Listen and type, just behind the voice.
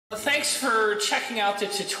Thanks for checking out the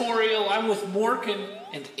tutorial. I'm with Morgan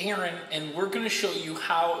and Aaron, and we're going to show you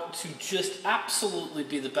how to just absolutely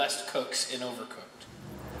be the best cooks in Overcooked.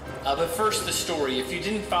 But first, the story. If you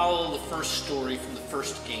didn't follow the first story from the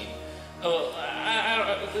first game,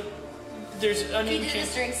 there's an he did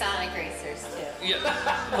this during Sonic Racers too. Yeah,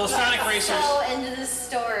 well, Sonic Racers. So into the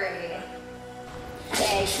story.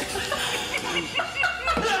 Egg. And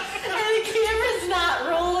the camera's not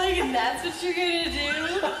rolling, and that's what you're gonna do?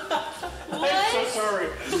 What? I'm so sorry.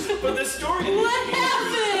 But the story. What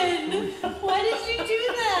happened? Why did you do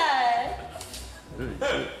that?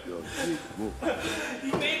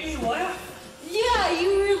 You made me laugh. Yeah, you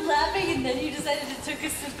were laughing, and then you decided to take a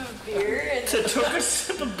sip of beer. And Took a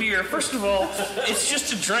sip of beer. First of all, it's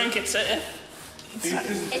just a drink. It's a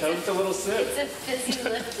little sip. It's a fizzy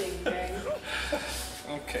lifting drink.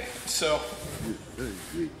 Okay, so.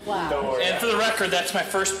 Wow. Don't worry. And for the record, that's my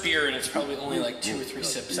first beer, and it's probably only like 2 or 3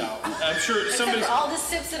 sips out. I'm sure somebody. All the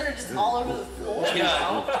sips that are just all over the floor.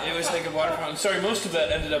 Yeah, it was like a water fountain. Sorry, most of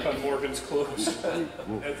that ended up on Morgan's clothes. It's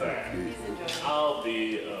alright. I'll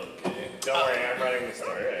be okay. Don't worry, I'm writing the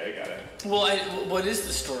story. I got it. Well, what is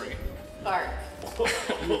the story? Bark.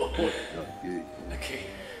 Okay.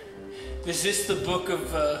 Is this the book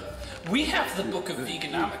of? We have the book of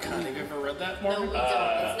Veganomicon. Have you ever read that, No, Morgan? we don't.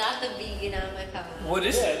 It's not the Veganomicon. What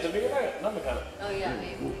is it? The Veganomicon. Oh, yeah,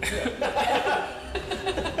 maybe.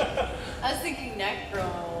 I was thinking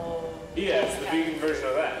Necro. Yeah, it's the vegan version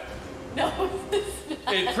of that. No, it's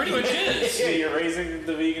not. It pretty much is. Yeah, you're raising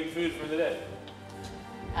the vegan food from the dead.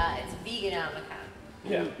 It's Veganomicon.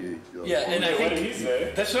 Yeah. Yeah, and I What did he think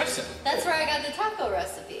say? that's what I said. That's where I got the taco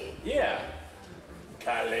recipe. Yeah.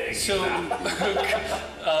 Caligula.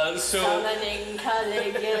 So Summoning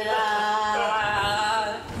Caligula.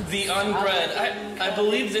 the unbred. I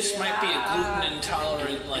believe this might be a gluten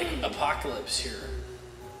intolerant like apocalypse here.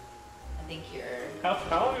 I think you're. How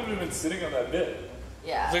long have we been sitting on that bit?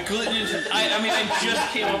 Yeah. The gluten. I mean, I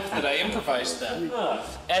just came up with it. I improvised that.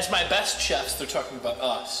 As my best chefs, they're talking about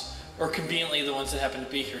us, or conveniently the ones that happen to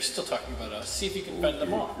be here, still talking about us. See if you can fend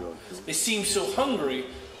them off. They seem so hungry.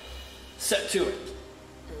 Set to it.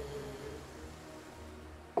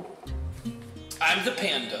 I'm the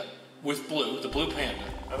panda with Blue, the blue panda.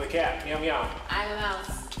 I'm a cat. Meow meow. I'm a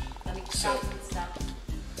mouse. Let me So- chop some stuff.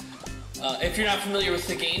 If you're not familiar with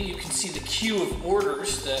the game, you can see the queue of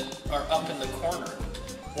orders that are up in the corner.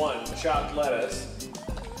 1. Chopped lettuce.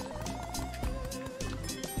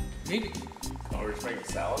 Maybe. Oh, we're just making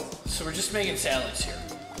salads? So we're just making salads here.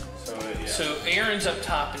 So, yeah. So Erin's up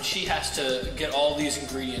top, and she has to get all these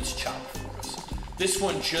ingredients chopped for us. This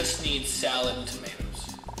one just needs salad and tomatoes.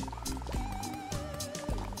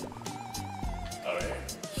 Oh, yeah.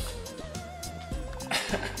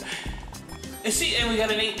 And see, and we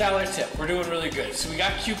got an $8 tip. We're doing really good. So we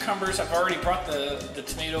got cucumbers. I've already brought the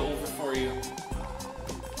tomato over for you.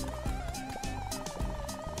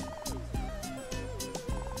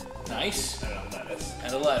 Nice. And lettuce.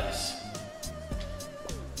 And a lettuce.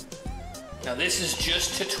 Now this is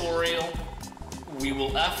just tutorial. We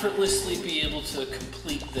will effortlessly be able to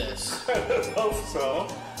complete this. I hope so.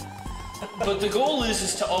 But the goal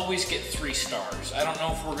is to always get 3 stars. I don't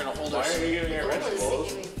know if we're gonna hold Why our. are you giving her What was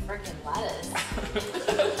vegetables? he giving freaking lettuce?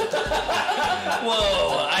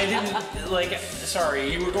 Whoa! I didn't like.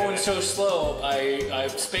 Sorry, you were going so slow. I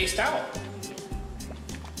spaced out. This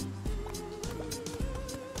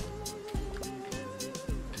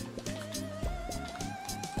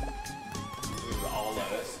is all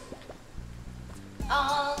lettuce.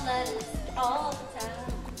 All lettuce, all the time.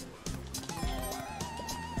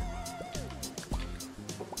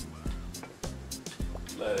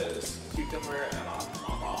 Lettuce, cucumber,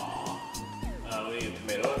 and we need a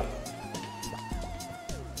tomato.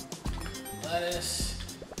 Lettuce,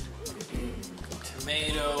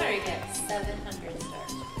 tomato. Sorry, get 700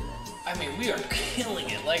 stars for this. I mean, we are killing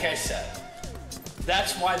it. Like I said,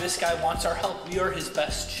 that's why this guy wants our help. We are his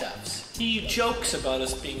best chefs. He jokes about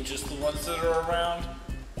us being just the ones that are around.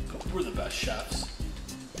 We're the best chefs.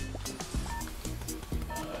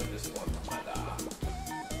 Just one tomato.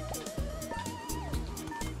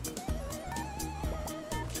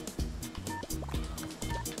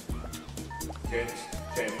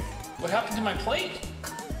 Change. What happened to my plate?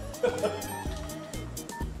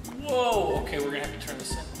 Whoa, okay, we're gonna have to turn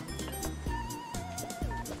this in.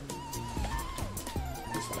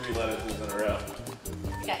 There's 3 lettuces in a row.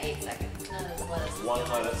 You got 8 seconds. None of this lettuce. 1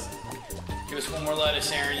 lettuce. Give us one more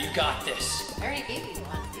lettuce, Aaron. You got this. I already gave you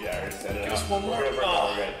one. Yeah, I already said it. Give us one more. We're good.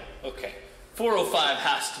 Oh, We're good. okay. 405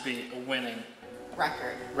 has to be a winning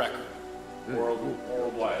Record. record.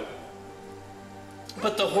 Worldwide.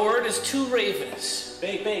 But the horde is too ravenous.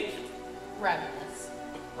 Bake, bake. Ravenous.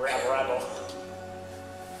 Rabble.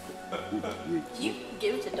 Did you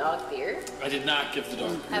give the dog beer? I did not give the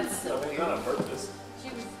dog. That's so Not weird. on purpose. She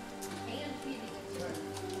was hand feeding it to her.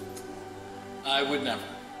 I would never.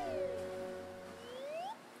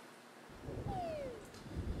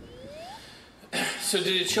 So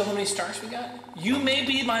did it show how many stars we got? You may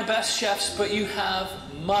be my best chefs, but you have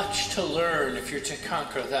much to learn if you're to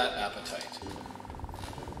conquer that appetite.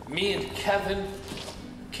 Me and Kevin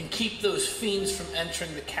can keep those fiends from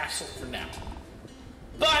entering the castle for now.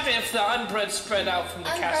 But if the unbread spread out from the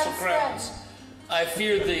castle grounds, I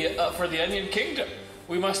fear for the Onion Kingdom.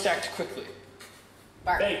 We must act quickly.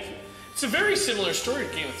 Bark. Bake. It's a very similar story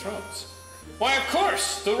to Game of Thrones. Why, of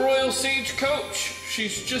course, the royal sage coach.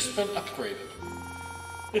 She's just been upgraded.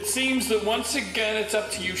 It seems that once again it's up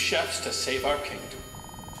to you chefs to save our kingdom.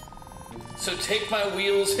 So take my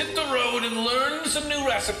wheels, hit the road, and learn some new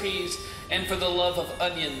recipes. And for the love of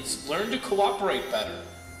onions, learn to cooperate better.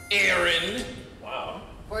 Aaron. Wow.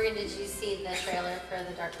 Morgan, did you see the trailer for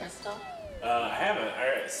The Dark Crystal? I haven't.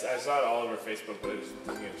 I saw it all over Facebook, but I just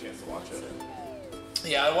didn't get a chance to watch it.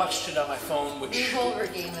 Yeah, I watched it on my phone, which... Move over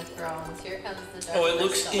Game of Thrones. Here comes the Dark Oh, it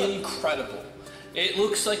looks Crystal. incredible. It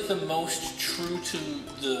looks like the most true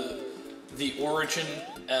to the origin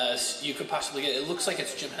as you could possibly get. It looks like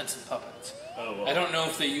it's Jim Henson puppets. Oh, well. I don't know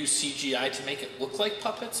if they use CGI to make it look like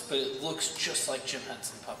puppets, but it looks just like Jim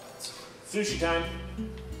Henson puppets. Sushi time.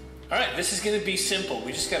 Alright, this is going to be simple.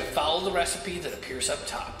 We just got to follow the recipe that appears up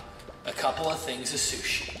top. A couple of things of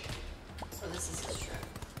sushi. So this is the shrimp.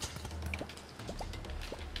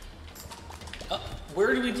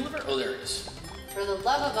 Where do we deliver? Oh, there it is. For the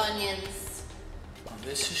love of onions. Oh,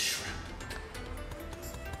 this is shrimp.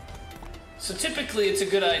 So typically it's a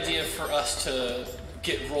good idea for us to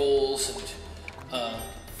get roles and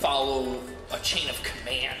follow a chain of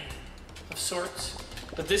command of sorts.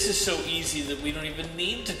 But this is so easy that we don't even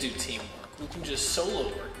need to do teamwork. We can just solo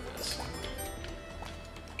work this.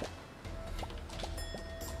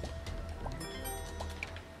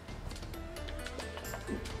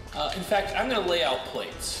 In fact, I'm going to lay out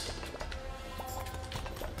plates.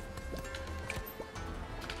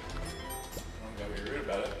 I'm gonna be rude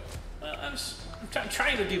about it. I'm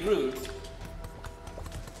trying to be rude.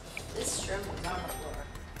 This shrimp is on the floor.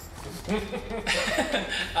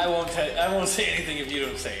 I won't say anything if you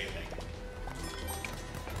don't say anything.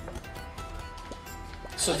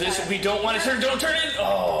 So this we don't want to turn. Don't turn in.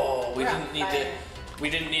 Oh, we didn't need to. We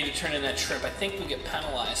didn't need to turn in that shrimp. I think we get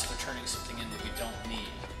penalized for turning something in that we don't need.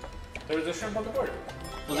 There was a shrimp on the board.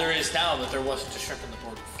 Well, there is now, but there wasn't a shrimp on the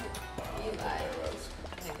board before. You lied. There was.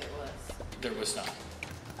 I think there was. There was not.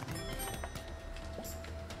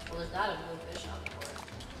 Well, there's not a blue fish on the board.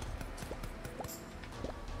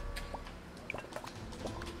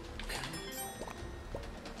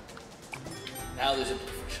 Now there's a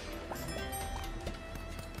professional.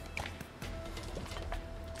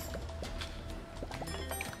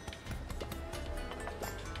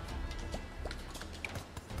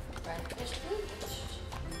 Red fish, blue fish.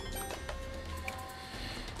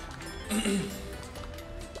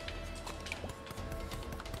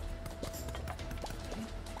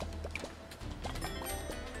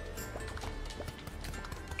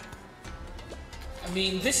 I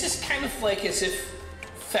mean, this is kind of like as if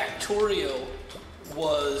Factorio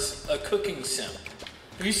was a cooking sim.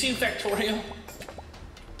 Have you seen Factorio?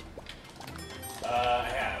 I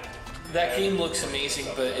have. That game looks amazing,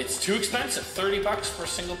 but it's too expensive. $30 for a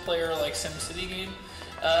single player like SimCity game.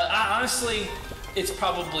 Honestly, it's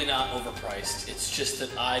probably not overpriced. It's just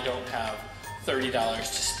that I don't have $30 to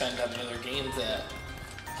spend on another game that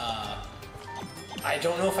I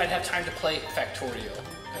don't know if I'd have time to play Factorio.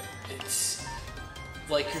 It's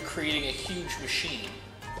like you're creating a huge machine.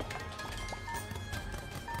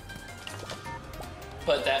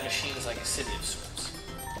 But that machine is like a city of sorts.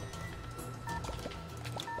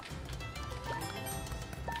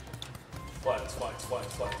 Flex, flex, flex,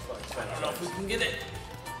 flex, flex. I don't know if we can get it.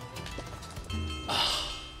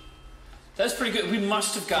 That's pretty good. We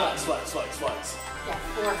must have got. Flex, flex, flex, flex. Yeah,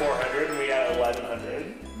 400. 400 and we got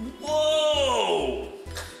 1100. Whoa!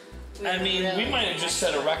 I mean, really we might have just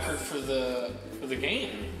set a record for the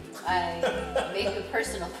game. I make a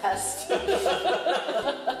personal best. We're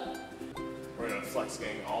gonna flex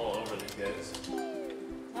gang all over these guys.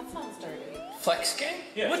 That sounds dirty. Flex gang?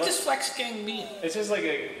 Yeah, What flex- does flex gang mean? It's just like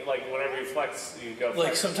whenever you flex, you go. Like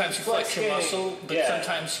Flex. sometimes you flex your gang. muscle, but Yeah.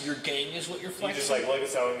 sometimes your gang is what you're You flexing. just like look at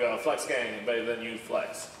someone and go flex gang, but then you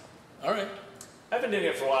flex. All right. I've been doing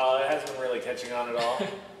it for a while. It hasn't been really catching on at all.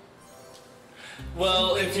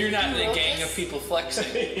 Well, if you're not in a Wrote gang this? of people flexing,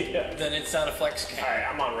 Yeah. then it's not a flex gang. Alright,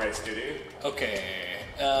 I'm on rice duty. Okay.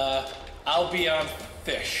 I'll be on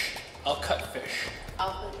fish. I'll cut fish.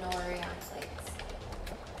 I'll put nori on plates.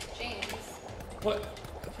 James, What?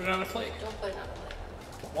 Put it on a plate. don't put it on a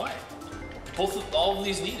plate. Why? All of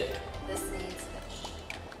these need it. This needs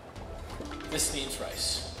fish. This needs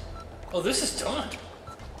rice. Oh, this is done.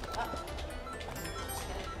 Oh. Just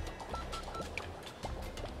kidding.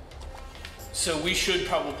 So we should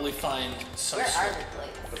probably find some Where sort. are the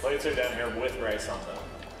plates? The plates are down here with rice on them.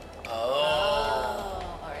 Oh.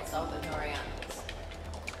 Oh. Alright, so I'll put nori on this.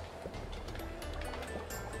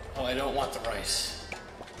 Oh, I don't want the rice.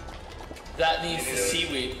 That needs the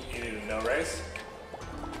seaweed. You need no rice?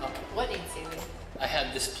 What needs seaweed? I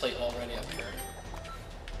had this plate already up here.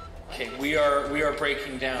 Okay, we are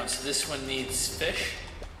breaking down. So this one needs fish.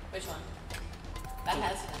 Which one? That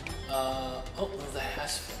has fish. Oh, no, that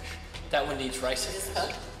has fish. That one needs rice. Is this I guess.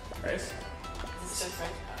 cooked? Rice? Is this cooked rice?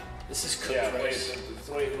 This is cooked Yeah, rice.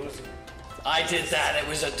 wait, who's... I did that. It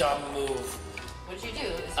was a dumb move. What'd you do?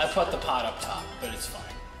 Is I this put the cooked? pot up top, but it's fine.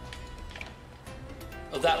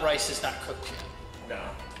 Oh, that rice is not cooked yet. No.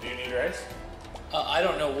 Do you need rice? I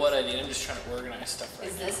don't know what I need. I'm just trying to organize stuff right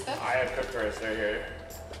Is now. this cooked? I have cooked rice right here.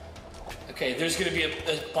 Okay, there's going to be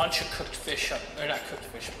a bunch of cooked fish up, or not cooked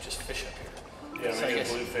fish, but just fish up here. Yeah, So I we need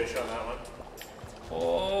guess- blue fish on that one.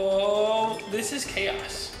 Oh, this is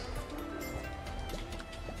chaos.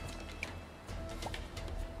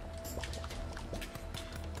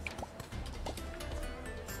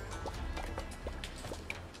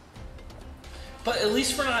 But at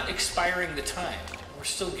least we're not expiring the time. We're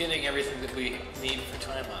still getting everything that we need for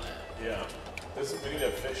time on it. Yeah. We need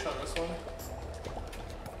a fish on this one?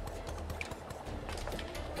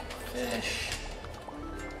 Fish.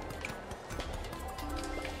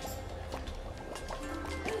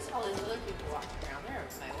 There's all these other people walking around. They're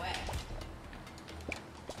in my way.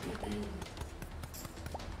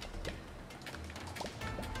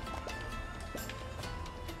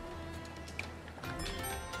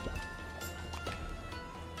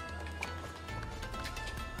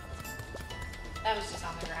 That was just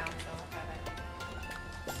on the ground, so okay.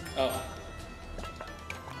 Oh.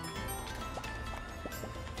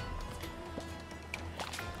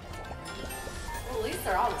 Well, at least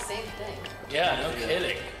they're all the same thing. Yeah, no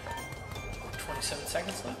kidding. 27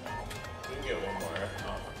 seconds left. We can get one more.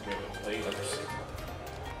 Oh, we have a plate.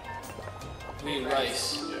 We need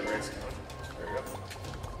rice. Yeah, rice coming. There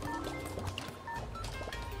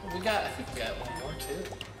we go. I think we got one more too.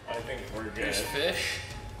 I think we're good. There's fish.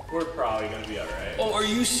 We're probably gonna be alright. Oh, are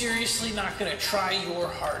you seriously not gonna try your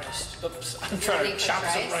hardest? Oops, I'm trying Ready to for chop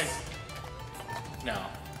some rice? rice. No.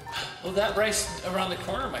 Well, that rice around the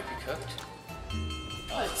corner might be cooked.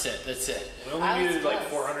 Oh, that's it. That's it. We only I was needed like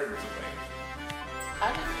close. 400 or something.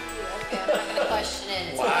 How did you? Okay, I'm not gonna question it.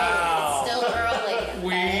 It's Wow. It's still early.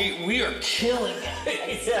 Okay? We are killing it.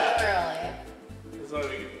 It's still early. That's why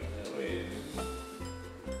we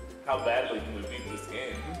how badly can we beat this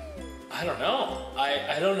game? I don't know.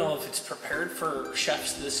 I don't know if it's prepared for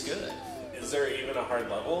chefs this good. Is there even a hard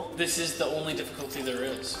level? This is the only difficulty there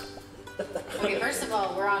is. Okay, first of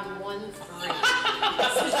all, we're on 1-3.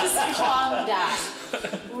 So just calm down.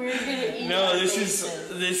 We're gonna eat No, our this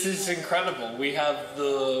faces. is incredible. We have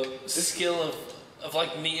the skill of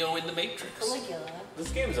like Neo in the Matrix. Caligula. This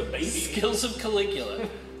game's a baby. Skills of Caligula.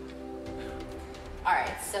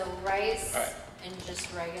 Alright, so rice All right. and just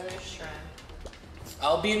regular shrimp.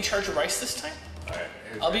 I'll be in charge of rice this time. Alright,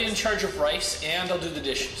 I'll be in charge of rice and I'll do the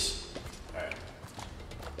dishes. Alright.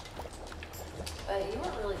 But you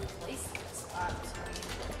weren't really placed in the spots,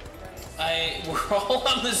 right? We're all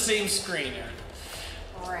on the same screen here.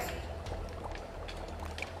 Right.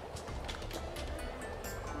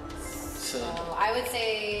 So So I would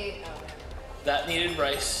say. Oh, that needed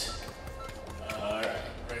rice. Alright.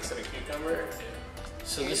 Rice and a cucumber.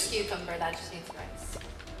 So here's this cucumber. That just needs rice.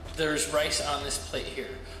 there's rice on this plate here.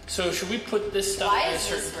 So should we put this stuff Why in a is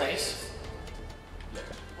certain this place? rice?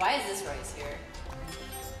 Why is this rice here?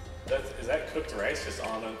 Is that cooked rice just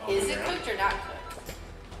on Is the it ground? cooked or not cooked?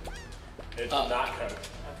 It's not cooked.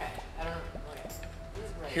 Okay, I don't know. Okay. This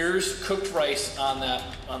is rice. Here's cooked rice on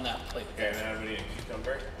that plate. Okay, now we need a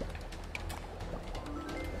cucumber.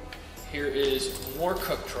 Here is more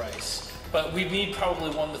cooked rice, but we need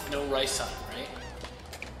probably one with no rice on it,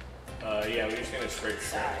 right? Yeah, we're just gonna straight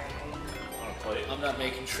shrimp Sorry. on a plate. I'm not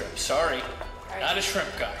making shrimp. Sorry, Alright. not a shrimp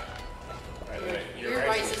guy. Alright, Your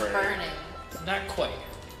rice is burning. Not quite.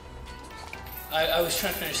 I was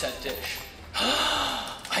trying to finish that dish.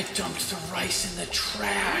 I dumped the rice in the You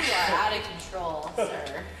trash. are out of control,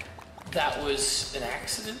 sir. That was an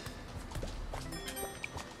accident.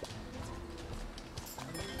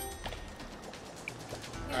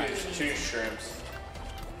 Two shrimps.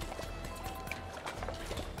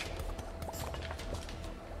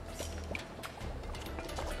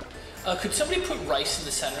 Could somebody put rice in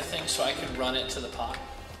the center thing so I can run it to the pot?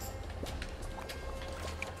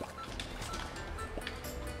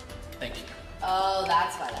 Thank you. Oh,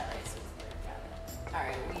 that's why that rice was there. Got it. All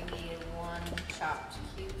right, we need 1 chopped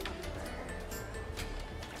cucumber.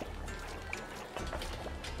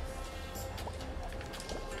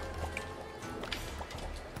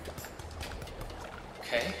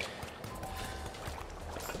 Okay.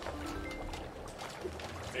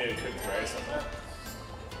 Maybe cooked rice on that.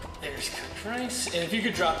 There's cooked rice. And if you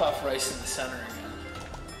could drop off rice in the center again,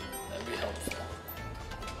 that'd be helpful.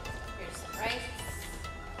 Here's some rice.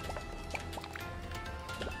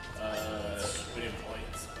 We need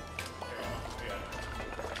points. There we go.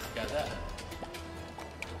 Got that.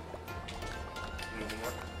 We need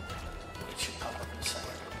more. It should pop up in the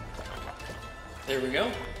center. There we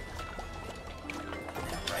go.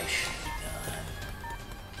 That rice should be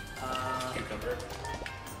done. Cucumber.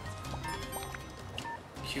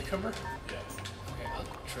 Cucumber? Yeah. Okay, I'll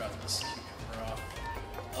drop this cucumber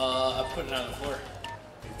off. I put it on the floor.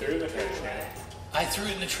 You threw the trash can. I threw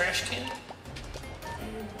it in the trash can.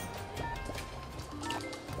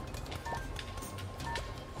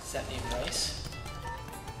 Does that need rice?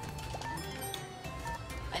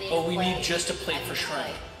 I need Oh, a we plate. need just a plate I for need a shrimp.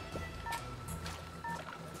 plate.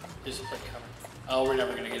 There's a plate coming. Oh, we're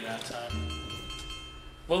never gonna get it on time.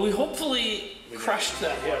 Well, we hopefully crushed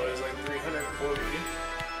that Yeah, one. it was like 340.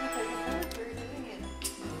 We're doing it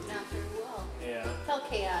not very well. Yeah. Felt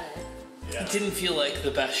chaotic. Yeah. It didn't feel like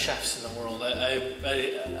the best chefs in the world.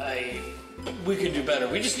 We could do better.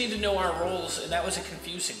 We just need to know our roles, and that was a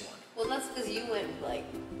confusing one. Well, that's because you went like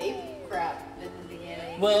ape crap in the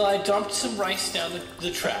beginning. Well, I dumped some rice down the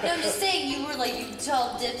track. No, I'm just saying you were like you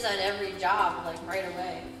tell dibs on every job like right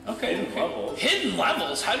away. Okay. Hidden levels. Hidden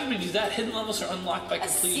levels. How did we do that? Hidden levels are unlocked by A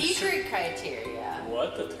completing secret criteria.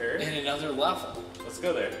 What the turd? in another level. Let's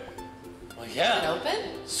go there. Well, Is it yeah.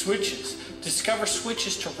 open? Switches. Discover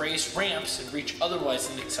switches to raise ramps and reach otherwise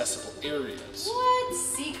inaccessible areas. What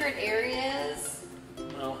secret areas?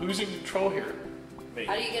 Well, who's in control here? Me.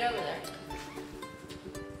 How do you get over there?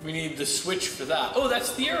 We need the switch for that. Oh,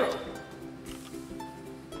 that's the arrow.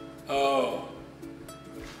 Oh.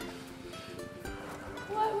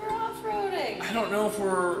 What? We're off-roading. I don't know if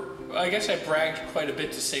we're... I guess I bragged quite a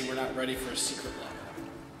bit to say we're not ready for a secret level.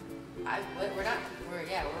 We're not. We're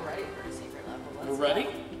ready for a secret level. Let's We're ready?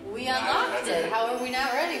 go. We unlocked it. How are we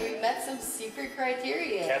not ready? We met some secret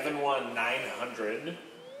criteria. Kevin won 900.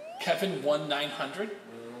 Kevin won 900.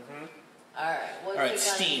 All right. What's All right, it gonna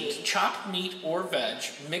steamed. be? Chopped meat or veg,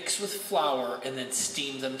 mix with flour, and then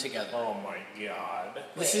steam them together. Oh my god.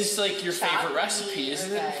 This Wait, is like your chopped favorite recipe, meat or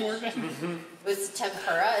isn't it, veg? Morgan? With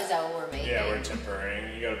tempura, is that what we're making? Yeah, we're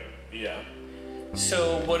tempering. You gotta, yeah.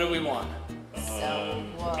 So, what do we want? So,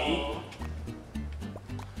 whoa. meat.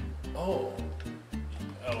 Oh.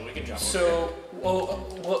 Oh, we can chop So, well,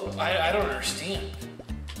 I don't understand.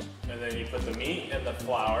 And then you put the meat and the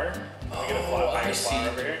flour. We get a Oh, flour, I pack of see. flour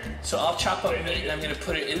over here. So I'll chop up Wait, meat and I'm going to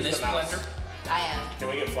put it in Who's this the mouse? blender. I am. Can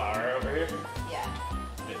we get flour over here? Yeah.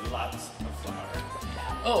 Get lots of flour.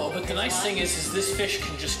 Oh, but the nice thing is this fish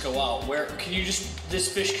can just go out. Where can you just? This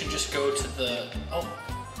fish can just go to the. Oh,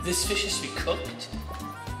 this fish has to be cooked.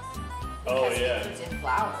 Oh Because yeah. It's in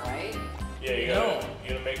flour, right? Yeah, you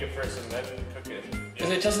gotta make it first and then cook it. Because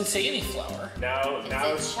Yeah. it doesn't say any flour. Now it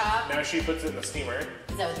chopped? now she puts it in the steamer.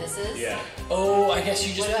 Is that what this is? Yeah. Oh, I guess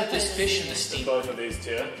you just What do I put this put in fish the in the steam? steam. Both of these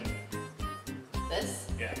two. This?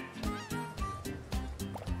 Yeah.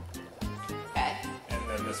 Okay. And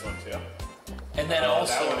then this one too. And then that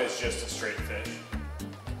also, one is just a straight fish.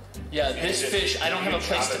 yeah, And this just- fish. I don't you have a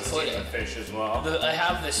can place chop to and put steam it. the fish as well. I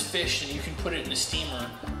have this fish, and you can put it in a steamer,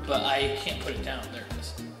 but I can't put it down. There it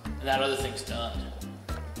is. And that other thing's done.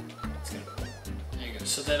 It's good. There you go.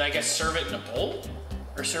 So then I guess serve it in a bowl,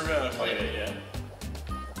 or serve it on a plate. Yeah.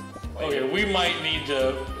 Okay, we might need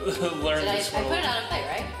to learn Did I this put one. it on a plate,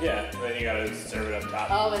 right? Yeah. And then you gotta serve it up top.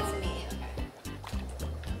 Oh, it's me.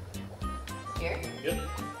 Okay. Here? Yep.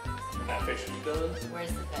 And that fish is done. Where's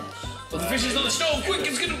the fish? Well, the fish is on the stove. Quick,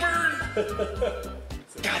 it's gonna burn.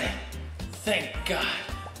 Got it. Thank God.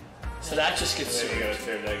 So that just gets And then you served. gotta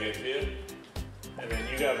serve that good to you. And then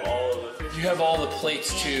you have all of the fish. You have all the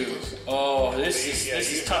plates too. Oh, this Yeah,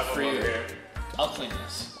 is you tough have for them you. over here. I'll clean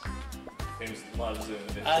this. James loves doing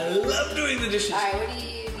the dishes. I love doing the dishes. All right, what do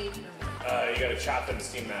you need from me? You gotta chop and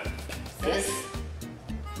steam that This? fish.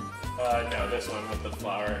 No, this one with the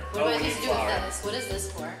flour. What do I we need need to do flour. with this? What is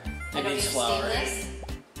this for? I It don't needs need to flour. steam this?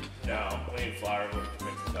 No, we need flour to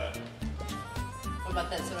mix with that. What What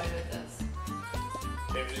about this? What do I do with this?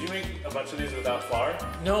 Dave, did you make a bunch of these without flour?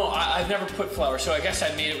 No, I've never put flour, so I guess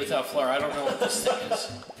I made it without flour. I don't know what this thing is.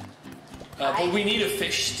 But we need a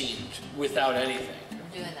fish steamed without anything. I'm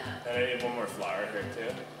doing that. And I need one more flour here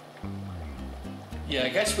too. Yeah, I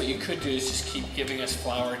guess what you could do is just keep giving us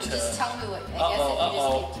flour to... Just tell me what. I guess if you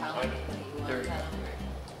just keep telling me what There you we want go. to tell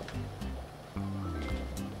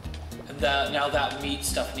me. And now that meat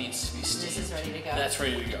stuff needs to be steamed. This is ready to go. That's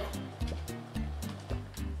ready to go.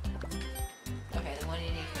 Okay, then what do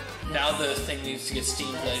you need? This. Now the thing needs to get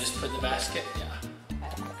steamed that I just put in the basket. Yeah.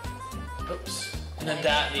 Okay. Oops. And then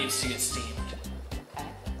that needs to get steamed. Okay.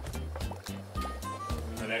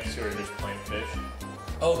 And the next two are just plain fish.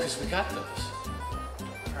 Oh, because we got those.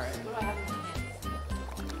 Alright. What do I have in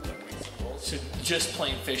my hands? So just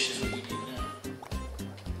plain fish is what you need now.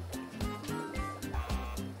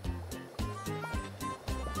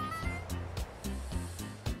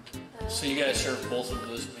 So you gotta serve both of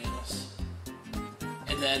those meals.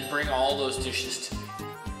 And then bring all those dishes to me.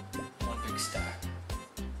 One big stack.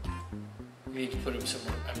 We need to put them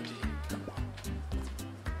somewhere empty.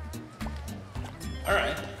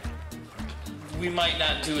 Alright. We might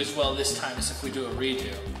not do as well this time as if we do a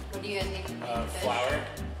redo. What do you guys need? Fish? Flour.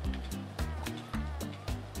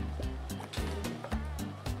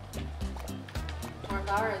 More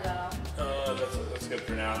flour or is that all? That's good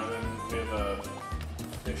for now. And then we have a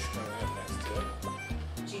fish coming up next to it.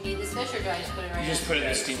 Do you need this fish or do I just put it right You just in? put it in the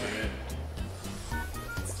Yeah, steamer.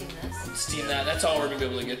 Steam this. Steam that. That's all we're gonna be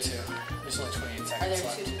able to get to. There's only 28 Are seconds there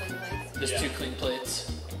left. 2 clean plates? There's Yeah. 2 clean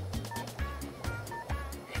plates.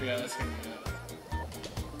 Yeah, that's gonna be it.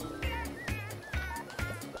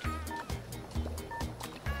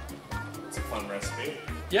 It's a fun recipe.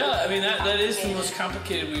 Yeah, I mean that is the most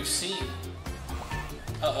complicated we've seen.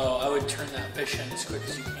 Uh-oh, I would turn that fish in as quick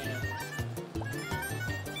as you can.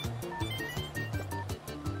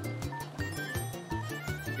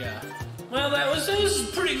 Yeah. Well, that was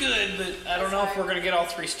pretty good, but I don't know if we're gonna get all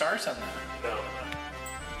 3 stars on that. No.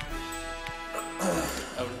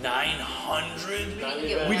 Oh, 900?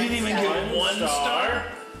 We We didn't even get 1 star?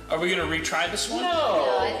 Are we gonna retry this one?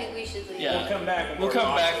 No, I think we should leave. Yeah. We'll come back. We'll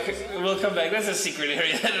come back. We'll come back. That's a secret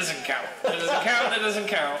area. That doesn't count. That doesn't count. That doesn't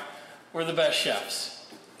count. We're the best chefs.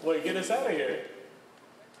 Wait, get us out of here.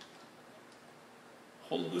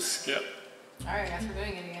 Hold the skip. Alright, guys, we're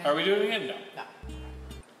doing it again. Are we doing it again? No. No.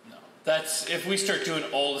 No. That's if we start doing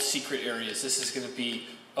all the secret areas. This is going to be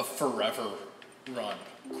a forever run.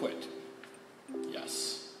 Quit.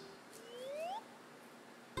 Yes.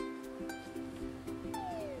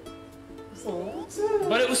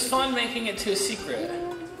 But it was fun making it to a secret.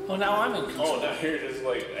 Oh, now I'm in control. Oh, now you're just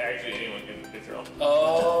like actually anyone can control.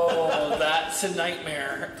 Oh, that's a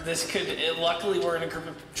nightmare. This could. Luckily, we're in a group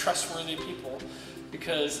of trustworthy people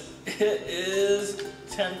because it is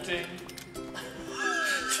tempting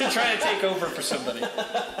to try to take over for somebody.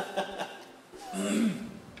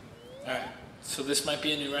 All right. So this might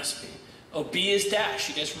be a new recipe. Oh, B is dash.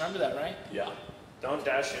 You guys remember that, right? Yeah. Don't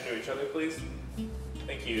dash into each other, please.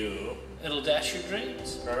 Thank you. It'll dash your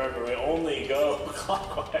dreams. Remember, we only go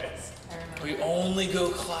clockwise. I remember. We only go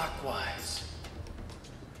clockwise.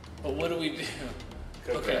 But what do we do?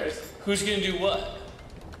 Good Okay. rice. Who's gonna do what?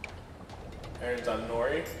 Aaron's on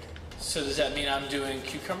nori. So does that mean I'm doing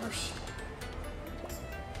cucumbers?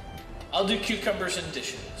 I'll do cucumbers and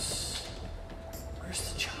dishes.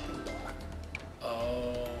 Where's the chopping block?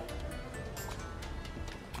 Oh.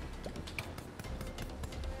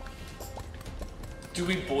 Do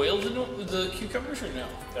we boil the cucumbers or no?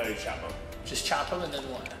 No, you chop them. Just chop them and then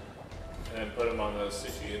what? And then put them on the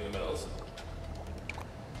sushi in the middles.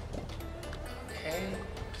 Okay.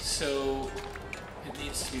 So it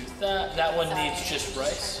needs to be with that. That one Sorry, needs just I'm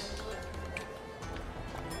rice.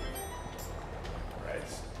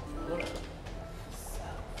 Rice. So,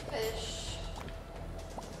 fish.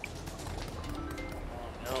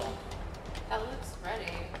 Oh no. That looks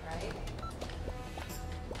ready, right?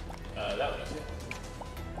 That one is it.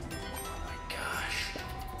 Oh my gosh.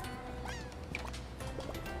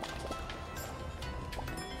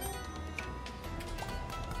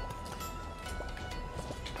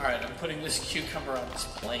 Alright, I'm putting this cucumber on this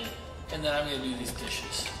plate, and then I'm going to do these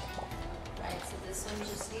dishes. Right, so this one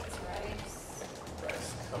just needs rice.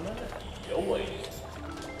 Rice coming your way.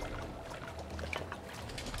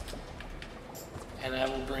 And I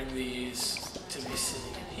will bring these to be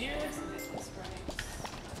sitting in here. So this was rice.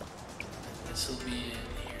 This will be in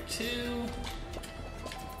here too.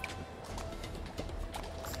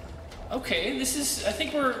 Okay, this is, I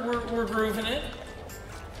think we're grooving it.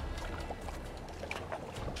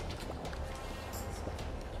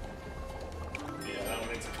 Yeah, that one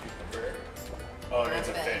needs a cucumber. Oh,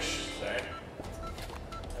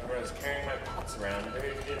 was carrying my pots around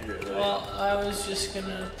very gingerly. Well, I was just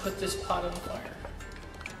gonna put this pot on fire.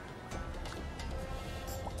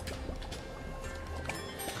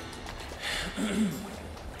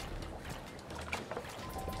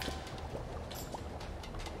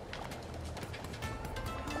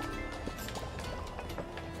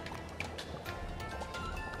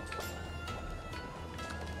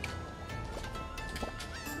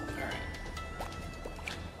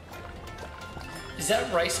 Is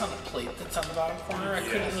that rice on the plate that's on the bottom corner? I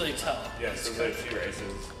couldn't really tell. Yes, those are 2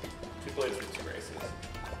 rices. 2 plates with 2 rices.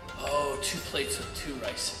 Oh, 2 plates with 2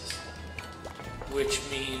 rices. Which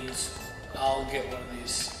means I'll get one of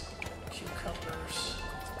these cucumbers.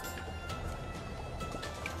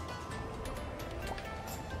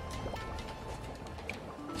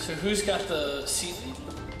 So who's got the seaweed?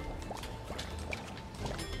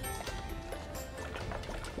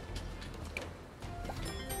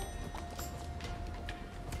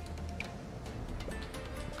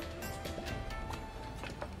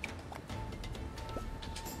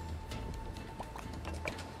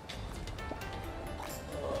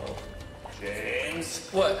 James.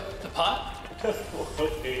 What? The pot?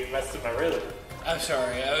 You messed up my rhythm. I'm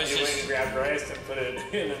sorry, I was You went just... and grabbed rice and put it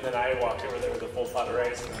in, and then I walked over there with a full pot of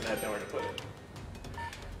rice and then had nowhere to put it.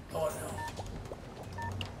 Oh no.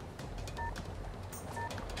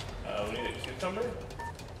 We need a cucumber?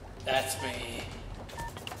 That's me.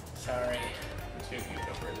 Sorry. 2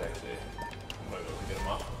 cucumbers, actually. I might be able to get them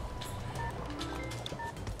off.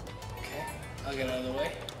 Okay, I'll get out of the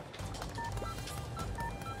way.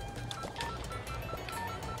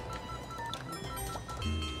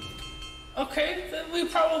 Okay, then we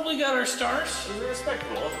probably got our stars. It was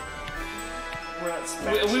respectable. We're not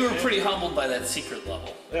smashing We were it. pretty humbled by that secret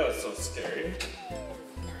level. That was so scary.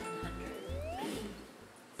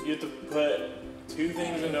 You have to put 2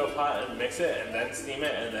 things into a pot and mix it, and then steam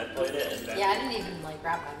it, and then plate it, and then... Yeah, I didn't even like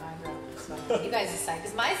wrap my mind around this one. You guys decide,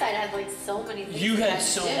 because my side had like so many things. You we had to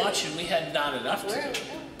so do. much, and we had not enough to Where?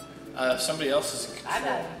 do. Somebody else is in I'm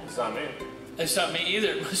control. not. It's not me. It's not me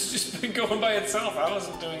either. It must just been going by itself. I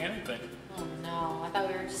wasn't doing anything. Oh no! I thought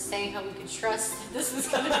we were just saying how we could trust that this was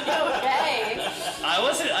going to be okay. I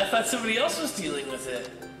wasn't. I thought somebody else was dealing with it.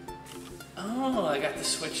 Oh, I got the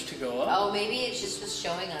switch to go up. Oh, maybe it just was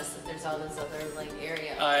showing us that there's all this other like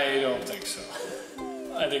area. I don't think so.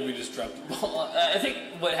 I think we just dropped the ball. I think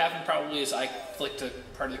what happened probably is I flicked a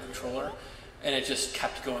part of the controller, and it just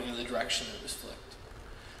kept going in the direction that it was flicked.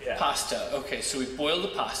 Yeah. Pasta. Okay, so we boiled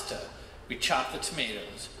the pasta, we chopped the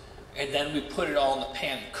tomatoes, and then we put it all in the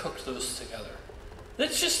pan and cooked those together.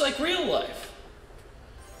 That's just like real life.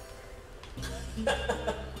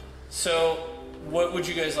 So, what would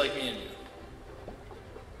you guys like me to do?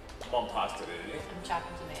 I'm on pasta duty. I'm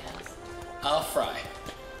chopping tomatoes. I'll fry.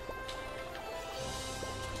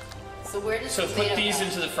 So where does So tomato put these go?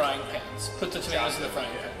 into the frying pans. Put the tomatoes in the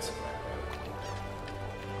frying pans.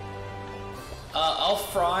 I'll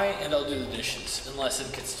fry and I'll do the dishes, unless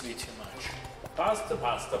it gets to be too much. Pasta,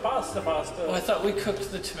 pasta, pasta, pasta. Oh, I thought we cooked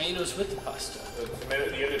the tomatoes with the pasta. The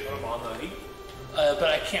tomato, you have to put them on the heat? But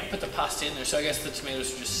I can't put the pasta in there, so I guess the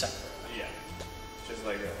tomatoes are just separate. Yeah. Just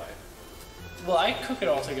like real life. Well, I cook it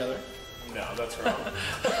all together. No, that's wrong.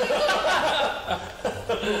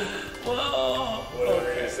 Whoa!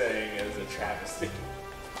 Whatever you're saying is a travesty.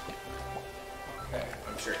 Okay.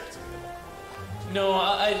 I'm sure it's good. No,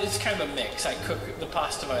 it's kind of a mix. I cook the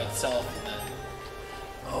pasta by itself, and then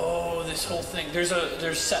this whole thing. There's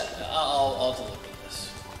set. I'll deliver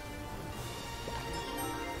this.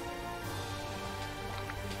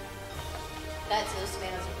 That's those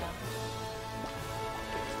tomatoes are done.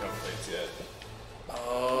 There's no plates yet.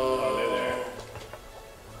 Oh, they're there.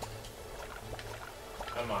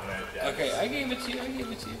 I'm on it, yeah. Okay, I gave it to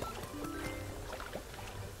you.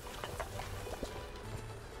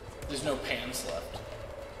 There's no pans left.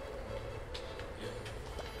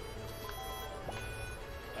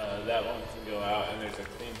 That one can go out, and there's a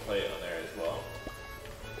clean plate on there as well.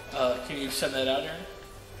 Can you send that out, Aaron?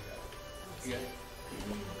 You got it?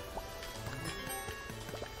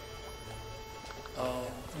 Oh,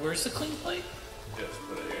 where's the clean plate? Just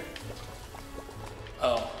put it here.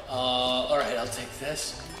 Oh, alright, I'll take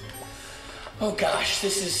this. Oh gosh,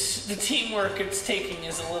 this is, the teamwork it's taking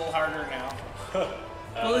is a little harder now.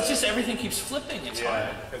 Well, it's just everything keeps flipping, it's hard.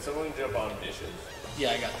 Yeah, can someone jump on dishes?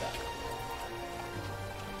 Yeah, I got that.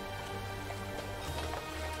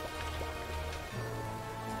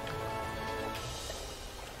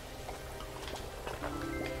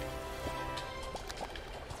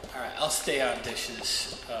 Alright, I'll stay on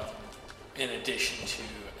dishes in addition to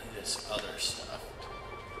this other stuff.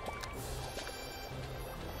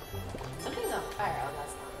 Something's on fire. Oh,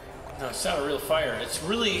 that's not No, it's not a real fire. It's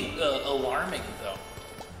really alarming, though.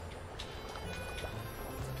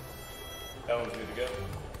 That one's good to go.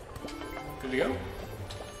 Good to go?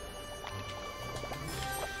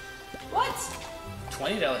 What?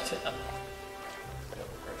 $20 tip.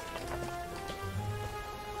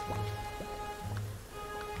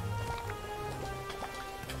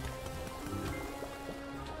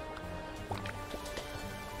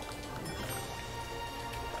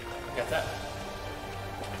 Got that.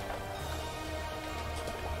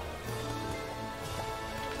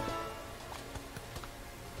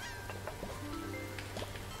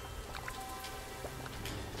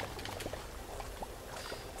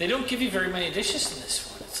 They don't give you very many dishes in this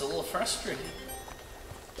one. It's a little frustrating.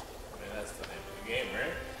 I mean, that's the name of the game,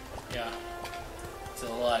 right? Yeah. It's a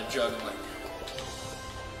lot of juggling.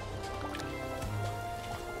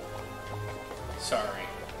 Sorry.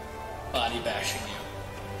 Body bashing you.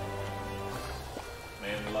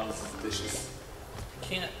 Man loves his dishes.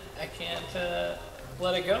 I can't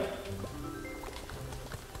let it go.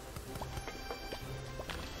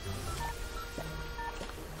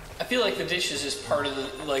 I feel like the dishes is part of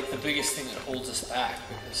the biggest thing that holds us back,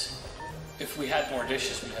 because if we had more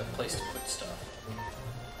dishes, we'd have a place to put stuff.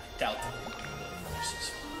 I doubt that we would have more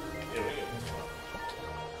dishes. Yeah, we get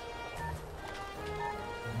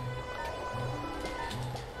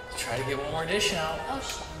Try to get one more dish out. Oh,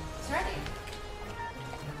 it's ready.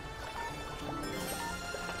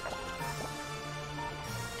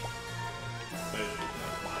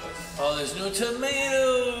 Oh, there's no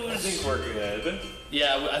tomatoes! I think we're good.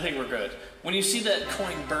 Yeah, I think we're good. When you see that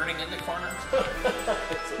coin burning in the corner,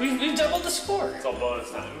 we've doubled the score. It's all bonus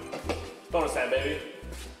time. Bonus time, baby.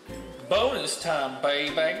 Bonus time,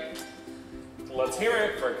 baby. Let's hear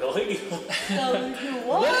it for Caligula.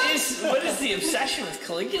 What is the obsession with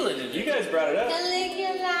Caligula today? You guys brought it up.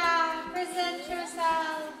 Caligula, present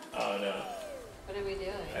yourself. Oh no. What are we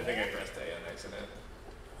doing? I think I pressed A on accident.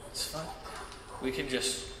 It's fine. We can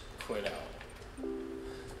just quit out.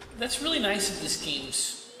 That's really nice of this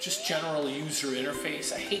game's just general user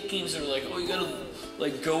interface. I hate games that are like, oh, you gotta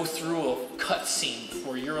go through a cutscene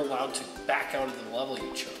before you're allowed to back out of the level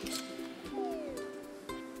you chose.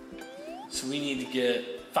 So we need to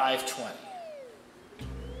get 520.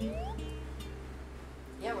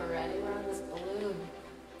 Yeah, we're ready. We're on this balloon.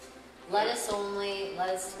 Lettuce only,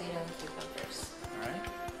 lettuce, tomato, and cucumbers. Alright.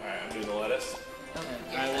 Alright, I'm doing the lettuce.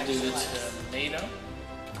 And I will do the tomato.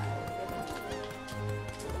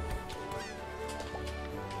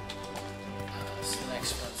 So the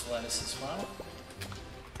next one's lettuce as well.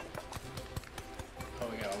 Oh,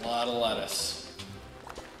 we got a lot of lettuce.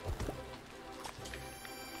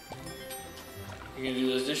 You gonna do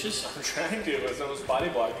those dishes? I'm trying to, but someone's body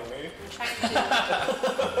blocking me. I'm trying to.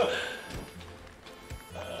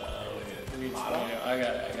 We need tomato. I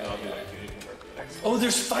got it. Next. Oh,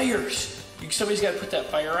 there's fires! Somebody's got to put that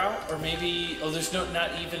fire out, or maybe... Oh, there's not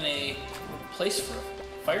even a place for a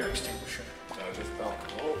fire extinguisher. No, just don't. Oh.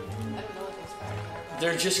 I don't know what those fires are.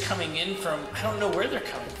 They're just coming in from... I don't know where they're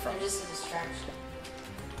coming from. They're just a distraction.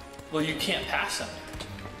 Well, you can't pass them.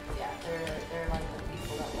 Yeah, they're like the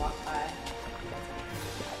people that walk by.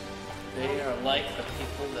 They are like the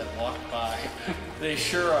people that walk by. They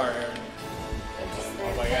sure are. They're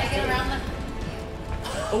Oh my can I God. get around them?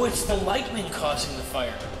 Oh, it's the lightning causing the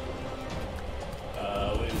fire.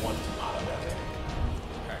 We need one tomato down there.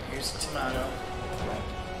 Alright, here's a tomato.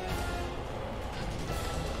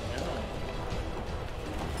 No.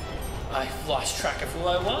 I lost track of who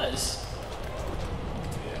I was.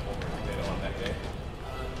 Yeah, one more potato on that day.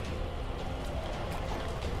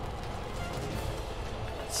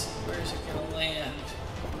 Let's see, where's it gonna land?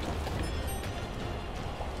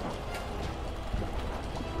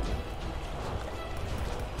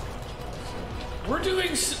 We're doing,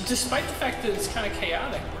 despite the fact that it's kind of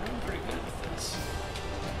chaotic, we're doing pretty good with this.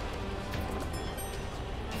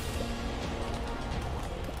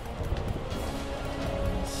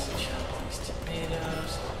 Let's chop these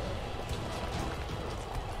tomatoes.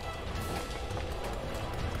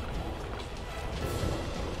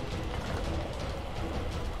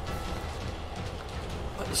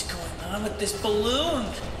 What is going on with this balloon?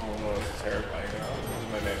 Oh no, it's terrifying now. This is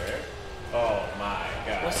my nightmare. Oh my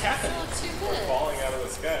god. What's happening? Not too good. Falling out of the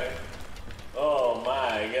sky. Oh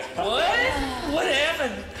my god. What? What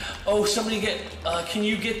happened? Oh, somebody get. Can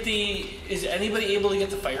you get the? Is anybody able to get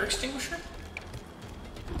the fire extinguisher?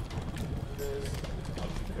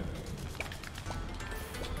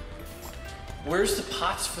 Where's the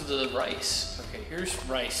pots for the rice? Okay, here's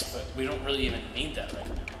rice, but we don't really even need that right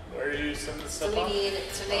now. Where are you sending So stuff we off? need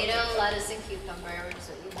tomato, lettuce, and cucumber, which is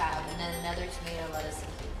what you have, and then another tomato, lettuce, and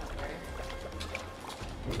cucumber.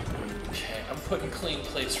 putting clean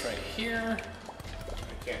plates right here.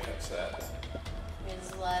 I can't touch that.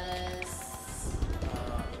 Here's lettuce.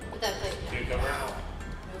 Put that plate down. Cucumber.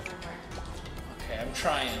 Move over. Okay, I'm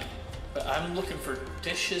trying, but I'm looking for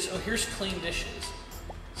dishes. Oh, here's clean dishes.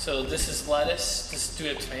 So this is lettuce. Do we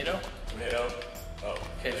have tomato? Tomato. Oh,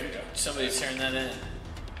 Okay, there you go. somebody's tearing that in.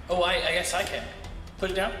 Oh, I guess I can.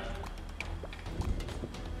 Put it down.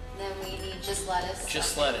 Then we need just lettuce.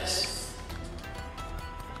 Just lettuce.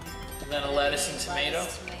 And then a lettuce and tomato.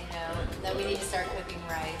 Lettuce, tomato. Then we need to start cooking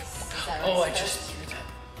rice. Is that Oh, I rice just cooked? threw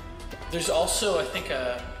that. There's also, I think,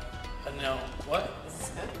 a no. What? Is this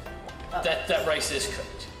cooked? Oh. That rice is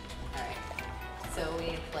cooked. All right. So we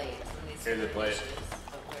need a plate. We need some Here's a plate. dishes.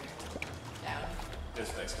 Oh, where? Down.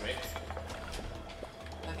 Just next to me.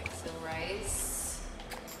 Okay, so rice.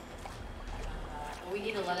 We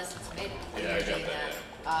need a lettuce and tomato. Yeah, I got Doing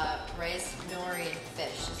that, rice, nori, and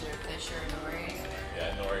fish. Is there a fish or a nori anywhere?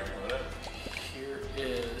 Yeah, nori. What up? Here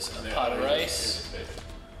is a Yeah, pot of here's rice. the fish.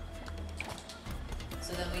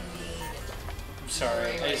 So then we need. I'm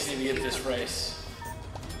sorry, nori, I just rice, need to and get this cucumber. rice.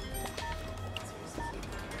 So here's the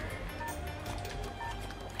cucumber.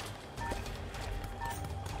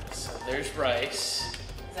 So there's rice.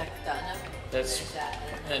 Is that done? Okay. That's- There's that.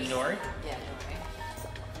 And then nori. Yeah, nori.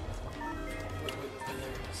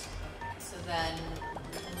 So then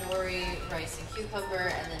nori, rice, and cucumber,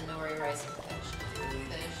 and then nori, rice, and fish.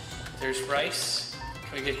 Fish. There's rice.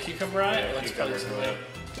 Can we get cucumber on it? Yeah, Let's cucumber's probably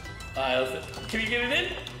going Can you get it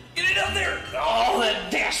in? Get it up there! Oh,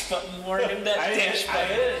 that dash button, Morgan. That I dash did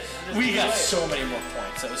button. it. Just We do got it. so many more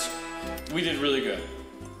points. We did really good.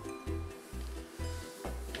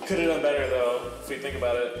 Could have done better though, if we think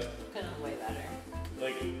about it. Could have way better.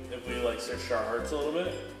 Like, if we like searched our hearts a little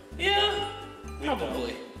bit. Yeah, We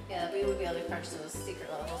probably. Yeah, we would be able to crunch those secret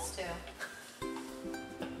levels too.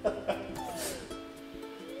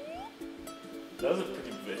 That was a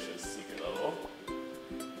pretty vicious secret level.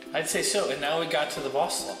 I'd say so. And now we got to the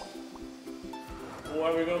boss level. Well, why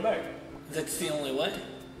are we going back? That's the only way.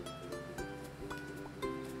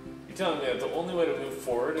 You're telling me that the only way to move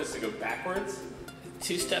forward is to go backwards?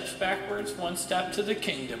 2 steps backwards, 1 step to the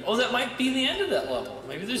kingdom. Oh, that might be the end of that level.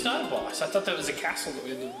 Maybe there's not a boss. I thought that was a castle that we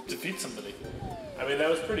had to defeat somebody. I mean, that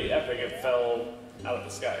was pretty epic. It fell out of the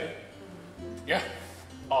sky. Yeah.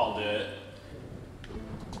 I'll do it.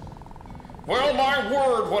 Well, my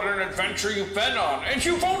word, what an adventure you've been on, and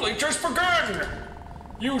you've only just begun!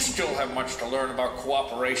 You still have much to learn about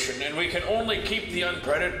cooperation, and we can only keep the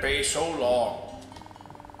unbred at bay so long.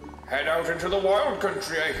 Head out into the wild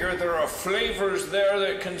country. I hear there are flavors there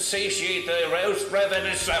that can satiate the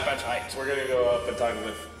ravenous appetite. We're gonna go up and talk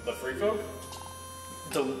to the free folk?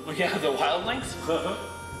 The wildlings?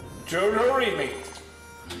 Don't worry me.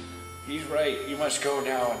 He's right. You must go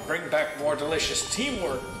now and bring back more delicious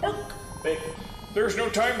teamwork. Big. There's no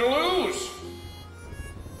time to lose.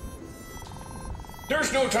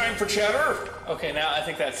 There's no time for chatter. Okay, now I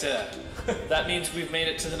think that's it. That means we've made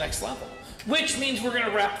it to the next level. Which means we're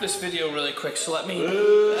gonna wrap this video really quick, so let me...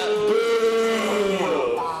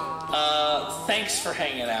 thanks for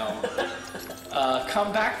hanging out.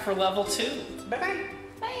 Come back for level 2. Bye-bye.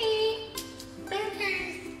 Bye. Bye.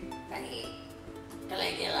 Bye.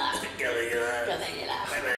 Caligula. Caligula. Caligula.